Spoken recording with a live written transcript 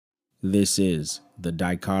This is The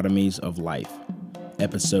Dichotomies of Life,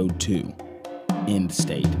 Episode 2, End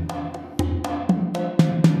State.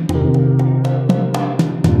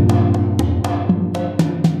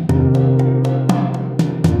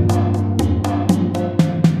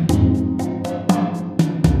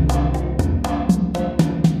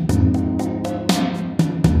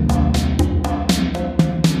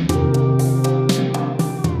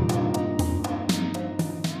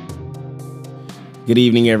 Good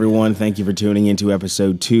evening, everyone. Thank you for tuning into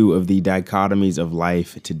episode 2 of the Dichotomies of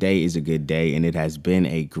Life. Today is a good day, and it has been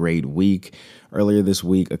a great week. Earlier this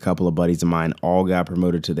week, a couple of buddies of mine all got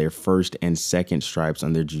promoted to their first and second stripes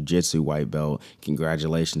on their jiu-jitsu white belt.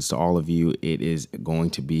 Congratulations to all of you. It is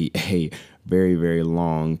going to be a very, very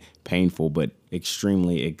long, painful, but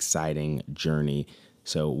extremely exciting journey.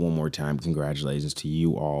 So one more time, congratulations to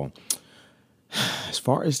you all. As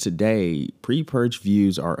far as today, pre-purge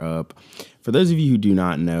views are up. For those of you who do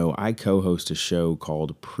not know, I co-host a show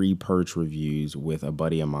called Pre-Purge Reviews with a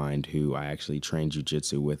buddy of mine who I actually train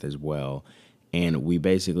jiu-jitsu with as well. And we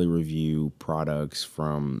basically review products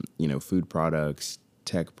from, food products,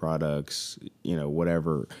 tech products,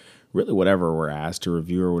 whatever we're asked to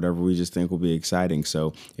review or whatever we just think will be exciting.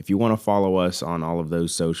 So if you want to follow us on all of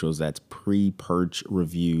those socials, that's Pre-Purge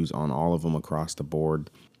Reviews on all of them across the board.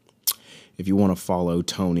 If you want to follow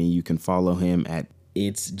Tony, you can follow him at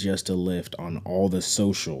It's Just a Lift on all the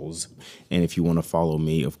socials. And if you want to follow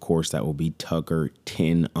me, of course, that will be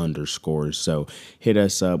Tucker10_. So hit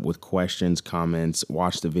us up with questions, comments,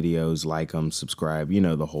 watch the videos, like them, subscribe,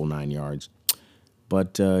 the whole 9 yards.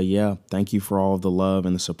 But thank you for all of the love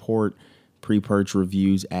and the support. Pre-purge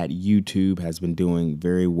Reviews at YouTube has been doing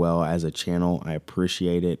very well as a channel. I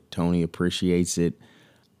appreciate it. Tony appreciates it.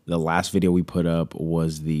 The last video we put up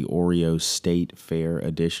was the Oreo State Fair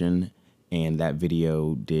edition, and that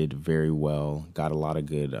video did very well. Got a lot of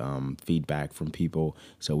good feedback from people,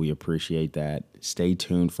 so we appreciate that. Stay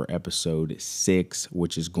tuned for episode 6,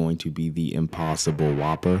 which is going to be the Impossible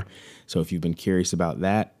Whopper. So if you've been curious about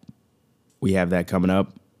that, we have that coming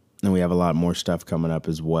up, and we have a lot more stuff coming up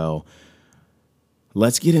as well.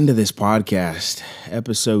 Let's get into this podcast.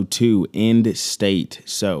 Episode 2, End State.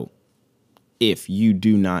 So if you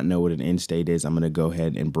do not know what an end state is, I'm going to go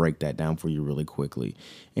ahead and break that down for you really quickly.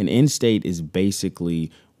 An end state is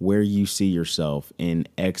basically where you see yourself in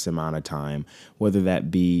X amount of time, whether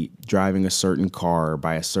that be driving a certain car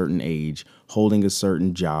by a certain age, holding a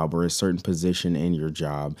certain job or a certain position in your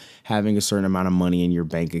job, having a certain amount of money in your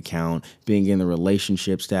bank account, being in the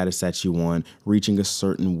relationship status that you want, reaching a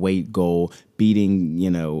certain weight goal, beating,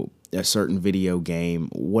 a certain video game,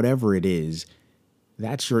 whatever it is,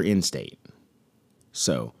 that's your end state.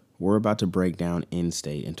 So we're about to break down end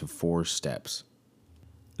state into 4 steps.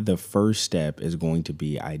 The first step is going to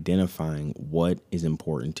be identifying what is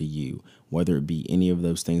important to you, whether it be any of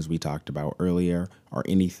those things we talked about earlier or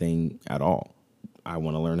anything at all. I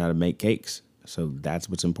want to learn how to make cakes. So that's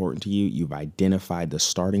what's important to you. You've identified the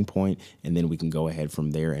starting point, and then we can go ahead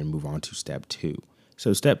from there and move on to step 2.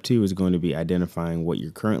 So step 2 is going to be identifying what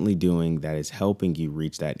you're currently doing that is helping you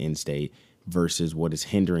reach that end state versus what is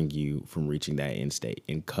hindering you from reaching that end state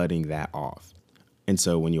and cutting that off. And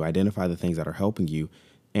so when you identify the things that are helping you,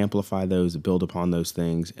 amplify those, build upon those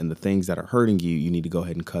things, and the things that are hurting you, you need to go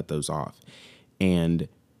ahead and cut those off. And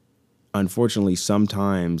unfortunately,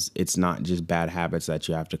 sometimes it's not just bad habits that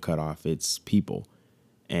you have to cut off, it's people.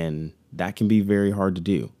 And that can be very hard to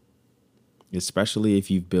do, especially if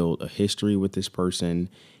you've built a history with this person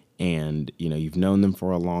and, you've known them for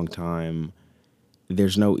a long time.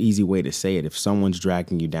 There's no easy way to say it. If someone's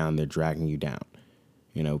dragging you down, they're dragging you down.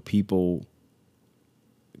 People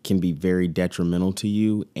can be very detrimental to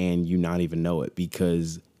you and you not even know it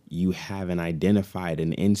because you haven't identified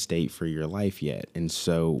an end state for your life yet. And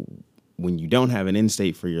so when you don't have an end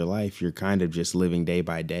state for your life, you're kind of just living day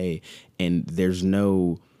by day, and there's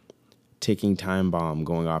no ticking time bomb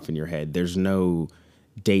going off in your head. There's no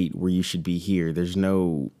date where you should be here. There's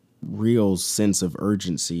no real sense of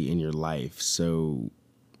urgency in your life. So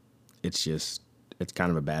it's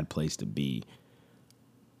kind of a bad place to be,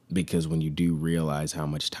 because when you do realize how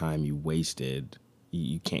much time you wasted,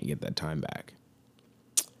 you can't get that time back.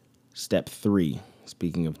 Step 3,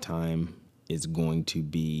 speaking of time, is going to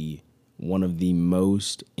be one of the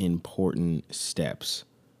most important steps.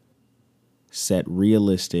 Set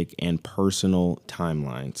realistic and personal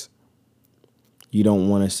timelines. You don't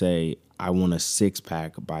want to say, I want a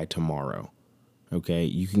 6-pack by tomorrow. Okay,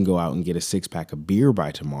 you can go out and get a 6-pack of beer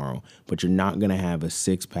by tomorrow, but you're not going to have a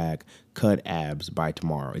 6-pack cut abs by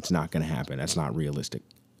tomorrow. It's not going to happen. That's not realistic.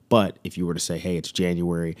 But if you were to say, hey, it's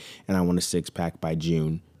January and I want a 6-pack by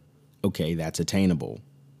June, okay, that's attainable.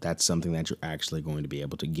 that's something that you're actually going to be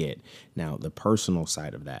able to get. Now, the personal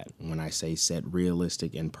side of that, when I say set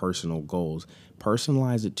realistic and personal goals,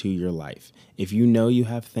 personalize it to your life. If you know you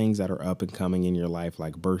have things that are up and coming in your life,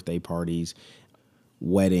 like birthday parties,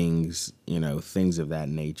 weddings, things of that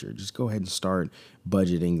nature, just go ahead and start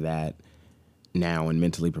budgeting that now and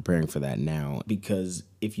mentally preparing for that now. Because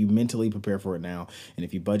if you mentally prepare for it now and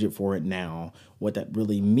if you budget for it now, what that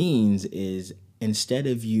really means is instead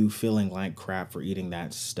of you feeling like crap for eating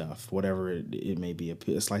that stuff, whatever it may be,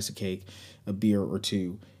 a slice of cake, a beer or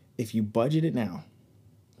two, if you budget it now,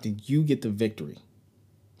 then you get the victory.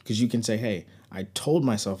 Because you can say, hey, I told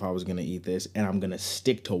myself I was going to eat this and I'm going to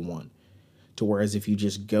stick to one. To whereas if you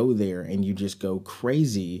just go there and you just go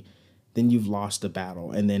crazy, then you've lost the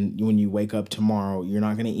battle. And then when you wake up tomorrow, you're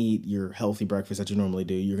not going to eat your healthy breakfast that you normally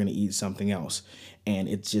do. You're going to eat something else. And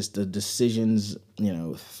it's just the decisions,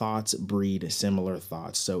 thoughts breed similar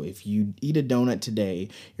thoughts. So if you eat a donut today,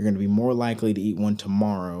 you're going to be more likely to eat one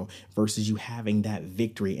tomorrow versus you having that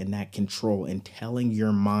victory and that control and telling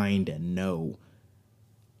your mind, no,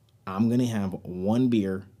 I'm going to have one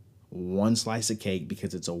beer, one slice of cake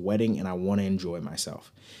because it's a wedding and I want to enjoy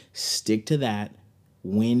myself. Stick to that.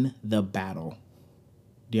 Win the battle.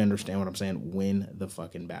 Do you understand what I'm saying? Win the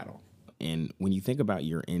fucking battle. And when you think about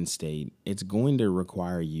your end state, it's going to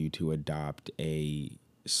require you to adopt a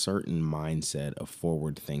certain mindset of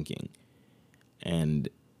forward thinking. And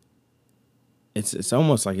it's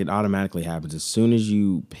almost like it automatically happens. As soon as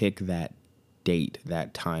you pick that date,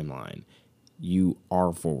 that timeline, you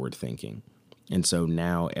are forward thinking. And so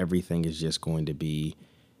now everything is just going to be,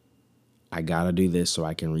 I got to do this so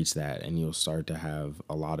I can reach that. And you'll start to have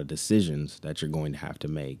a lot of decisions that you're going to have to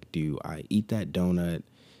make. Do I eat that donut?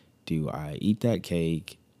 Do I eat that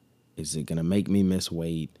cake? Is it going to make me miss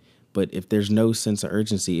weight? But if there's no sense of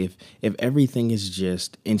urgency, if everything is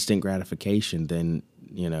just instant gratification, then,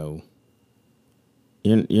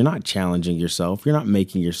 you're not challenging yourself. You're not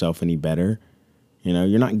making yourself any better.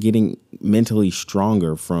 You're not getting mentally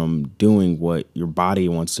stronger from doing what your body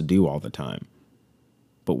wants to do all the time.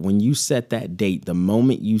 But when you set that date, the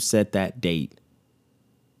moment you set that date,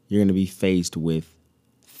 you're going to be faced with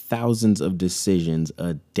thousands of decisions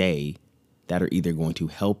a day that are either going to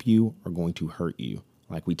help you or going to hurt you,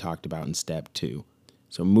 like we talked about in step 2.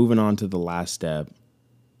 So moving on to the last step,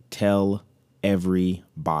 tell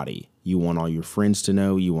everybody. You want all your friends to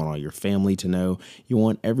know. You want all your family to know. You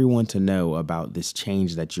want everyone to know about this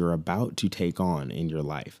change that you're about to take on in your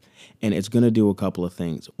life. And it's going to do a couple of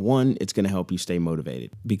things. One, it's going to help you stay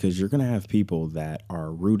motivated because you're going to have people that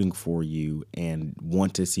are rooting for you and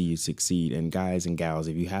want to see you succeed. And guys and gals,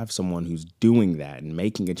 if you have someone who's doing that and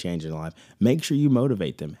making a change in life, make sure you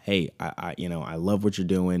motivate them. Hey, I love what you're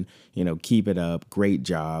doing. Keep it up. Great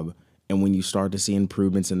job. And when you start to see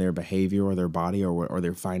improvements in their behavior or their body or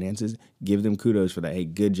their finances, give them kudos for that. Hey,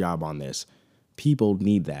 good job on this. People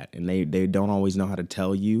need that, and they don't always know how to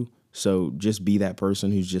tell you. So just be that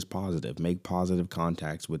person who's just positive. Make positive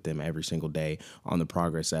contacts with them every single day on the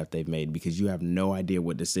progress that they've made because you have no idea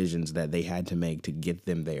what decisions that they had to make to get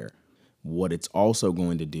them there. What it's also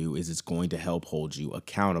going to do is it's going to help hold you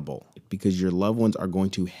accountable because your loved ones are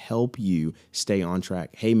going to help you stay on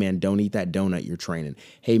track. Hey, man, don't eat that donut, you're training.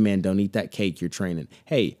 Hey, man, don't eat that cake, you're training.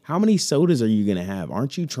 Hey, how many sodas are you going to have?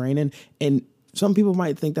 Aren't you training? And some people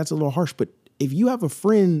might think that's a little harsh, but if you have a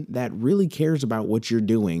friend that really cares about what you're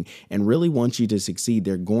doing and really wants you to succeed,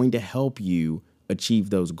 they're going to help you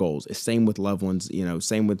achieve those goals. Same with loved ones,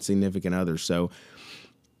 same with significant others. So,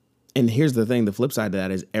 and here's the thing, the flip side to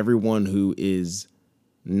that is everyone who is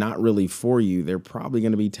not really for you, they're probably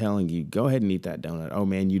going to be telling you, go ahead and eat that donut. Oh,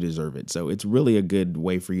 man, you deserve it. So it's really a good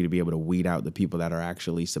way for you to be able to weed out the people that are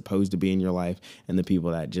actually supposed to be in your life and the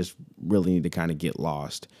people that just really need to kind of get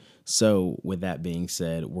lost. So with that being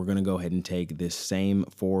said, we're going to go ahead and take this same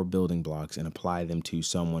 4 building blocks and apply them to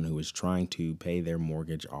someone who is trying to pay their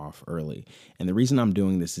mortgage off early. And the reason I'm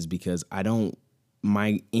doing this is because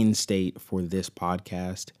my end state for this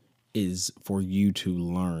podcast is for you to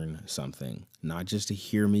learn something, not just to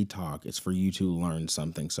hear me talk. It's for you to learn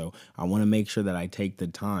something. So I want to make sure that I take the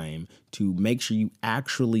time to make sure you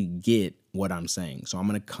actually get what I'm saying. So I'm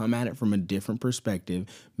going to come at it from a different perspective.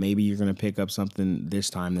 Maybe you're going to pick up something this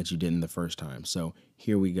time that you didn't the first time. So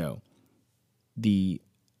here we go. The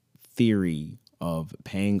theory of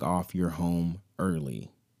paying off your home early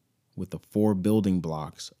with the 4 building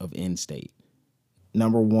blocks of end state.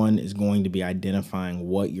 Number 1 is going to be identifying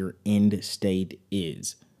what your end state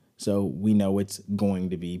is. So we know it's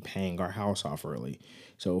going to be paying our house off early.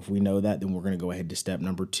 So if we know that, then we're going to go ahead to step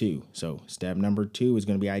number 2. So step number 2 is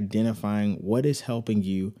going to be identifying what is helping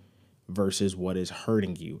you versus what is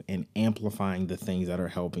hurting you and amplifying the things that are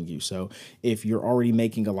helping you. So if you're already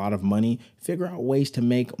making a lot of money, figure out ways to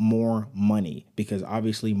make more money, because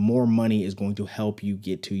obviously more money is going to help you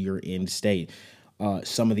get to your end state.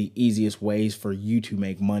 Some of the easiest ways for you to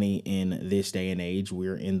make money in this day and age,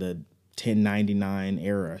 we're in the 1099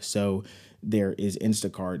 era. So there is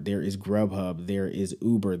Instacart, there is Grubhub, there is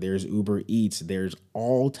Uber, there's Uber Eats, there's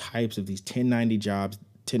all types of these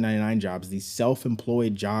 1099 jobs, these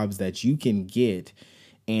self-employed jobs that you can get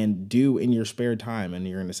and do in your spare time. And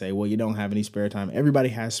you're going to say, well, you don't have any spare time. Everybody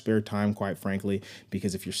has spare time, quite frankly,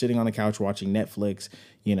 because if you're sitting on the couch watching Netflix,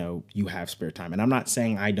 you have spare time. And I'm not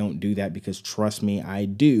saying I don't do that, because trust me, I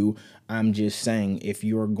do. I'm just saying if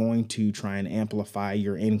you're going to try and amplify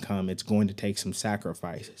your income, it's going to take some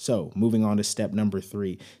sacrifice. So moving on to step number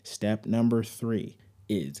 3. Step number 3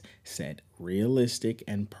 is set realistic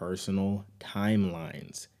and personal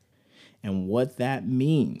timelines. And what that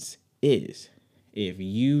means is, if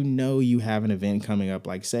you know you have an event coming up,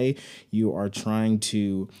 like say you are trying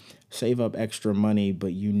to save up extra money,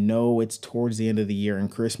 but it's towards the end of the year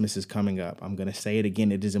and Christmas is coming up. I'm going to say it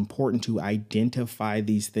again. It is important to identify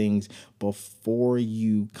these things before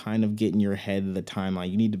you kind of get in your head the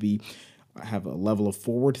timeline. You need to have a level of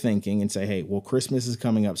forward thinking and say, hey, well, Christmas is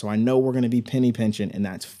coming up, so I know we're going to be penny pinching, and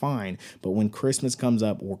that's fine. But when Christmas comes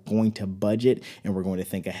up, we're going to budget, and we're going to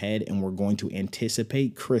think ahead, and we're going to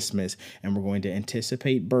anticipate Christmas, and we're going to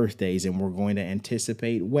anticipate birthdays, and we're going to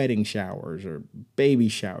anticipate wedding showers or baby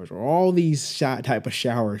showers or all these type of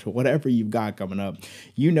showers or whatever you've got coming up.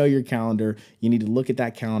 Your calendar. You need to look at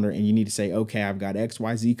that calendar, and you need to say, okay, I've got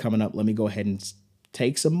XYZ coming up. Let me go ahead and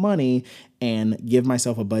take some money and give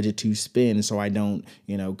myself a budget to spend, so I don't,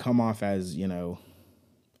 come off as, an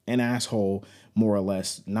asshole, more or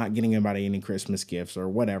less, not getting anybody any Christmas gifts or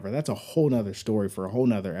whatever. That's a whole nother story for a whole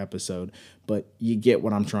nother episode, but you get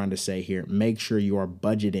what I'm trying to say here. Make sure you are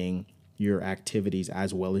budgeting your activities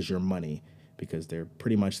as well as your money, because they're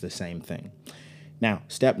pretty much the same thing. Now,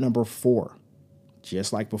 step number 4,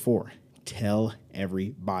 just like before, tell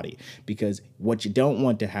everybody, because what you don't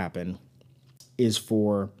want to happen is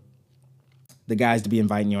for the guys to be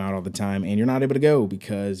inviting you out all the time and you're not able to go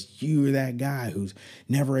because you're that guy who's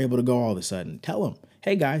never able to go all of a sudden. Tell them,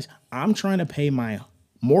 hey guys, I'm trying to pay my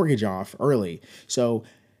mortgage off early, so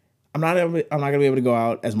I'm not going to be able to go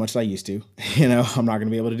out as much as I used to. I'm not going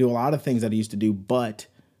to be able to do a lot of things that I used to do, but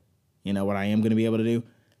you know what I am going to be able to do?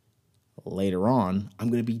 Later on, I'm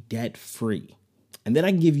going to be debt free. And then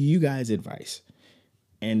I can give you guys advice.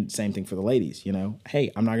 And same thing for the ladies,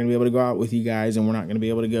 hey, I'm not going to be able to go out with you guys, and we're not going to be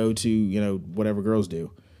able to go to, whatever girls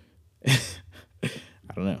do. I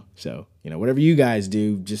don't know. So, whatever you guys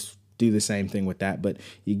do, just do the same thing with that. But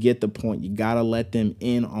you get the point. You got to let them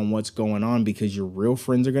in on what's going on, because your real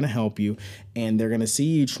friends are going to help you, and they're going to see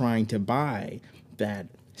you trying to buy that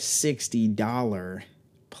 $60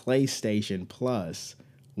 PlayStation Plus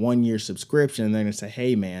 1-year subscription. And they're going to say,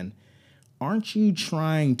 hey, man, aren't you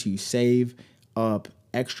trying to save up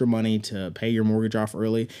extra money to pay your mortgage off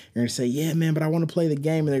early? You're going to say, yeah, man, but I want to play the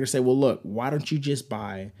game. And they're going to say, well, look, why don't you just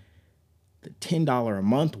buy the $10 a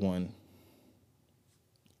month one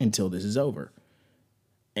until this is over?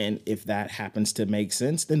 And if that happens to make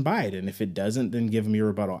sense, then buy it. And if it doesn't, then give them your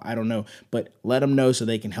rebuttal. I don't know. But let them know so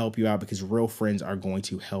they can help you out, because real friends are going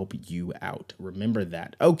to help you out. Remember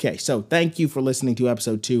that. Okay, so thank you for listening to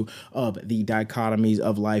episode 2 of the Dichotomies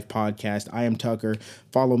of Life podcast. I am Tucker.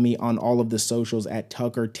 Follow me on all of the socials at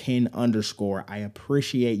Tucker10_. I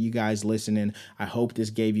appreciate you guys listening. I hope this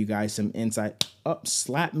gave you guys some insight.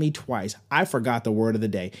 Slap me twice. I forgot the word of the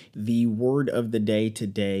day. The word of the day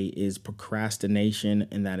today is procrastination,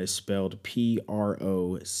 and that is spelled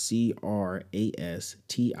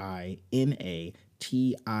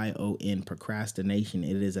Procrastination. Procrastination.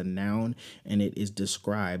 It is a noun, and it is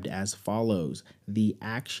described as follows: the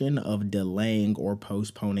action of delaying or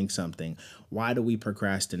postponing something. Why do we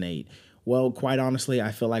procrastinate? Well, quite honestly,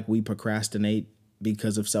 I feel like we procrastinate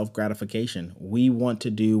because of self-gratification. We want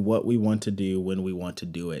to do what we want to do when we want to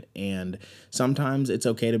do it. And sometimes it's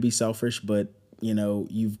okay to be selfish, but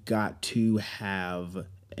you've got to have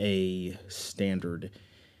a standard,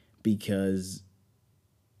 because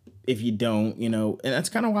if you don't, and that's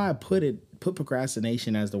kind of why I put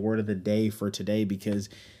procrastination as the word of the day for today, because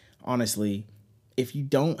honestly, if you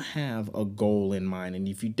don't have a goal in mind, and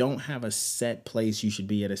if you don't have a set place you should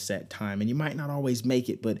be at a set time, and you might not always make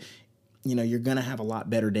it, but you're going to have a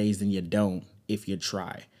lot better days than you don't if you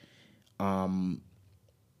try.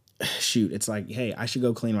 It's like, hey, I should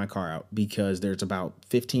go clean my car out because there's about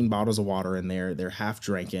 15 bottles of water in there. They're half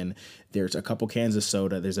drinking. There's a couple cans of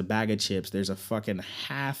soda. There's a bag of chips. There's a fucking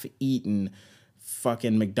half-eaten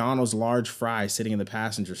fucking McDonald's large fry sitting in the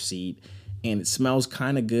passenger seat, and it smells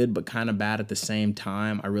kind of good but kind of bad at the same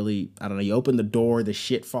time. I don't know. You open the door, the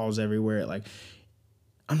shit falls everywhere. Like,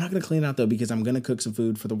 I'm not going to clean out though, because I'm going to cook some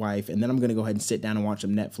food for the wife, and then I'm going to go ahead and sit down and watch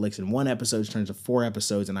some Netflix, and one episode turns to 4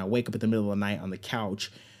 episodes, and I wake up in the middle of the night on the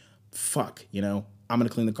couch. Fuck, I'm going to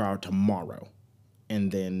clean the car out tomorrow. And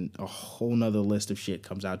then a whole nother list of shit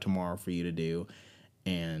comes out tomorrow for you to do,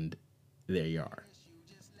 and there you are.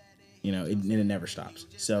 It never stops.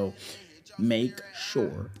 So make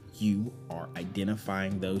sure you are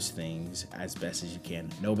identifying those things as best as you can.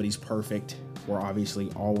 Nobody's perfect. We're obviously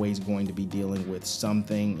always going to be dealing with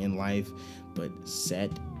something in life, but set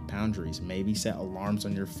boundaries. Maybe set alarms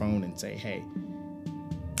on your phone and say, hey,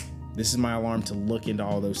 this is my alarm to look into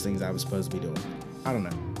all those things I was supposed to be doing. I don't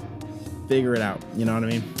know. Figure it out. You know what I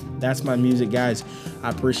mean? That's my music, guys.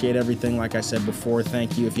 I appreciate everything. Like I said before,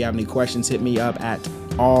 thank you. If you have any questions, hit me up at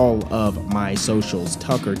all of my socials,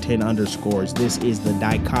 Tucker 10 underscores. This is the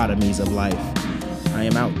Dichotomies of Life. I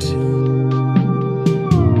am out.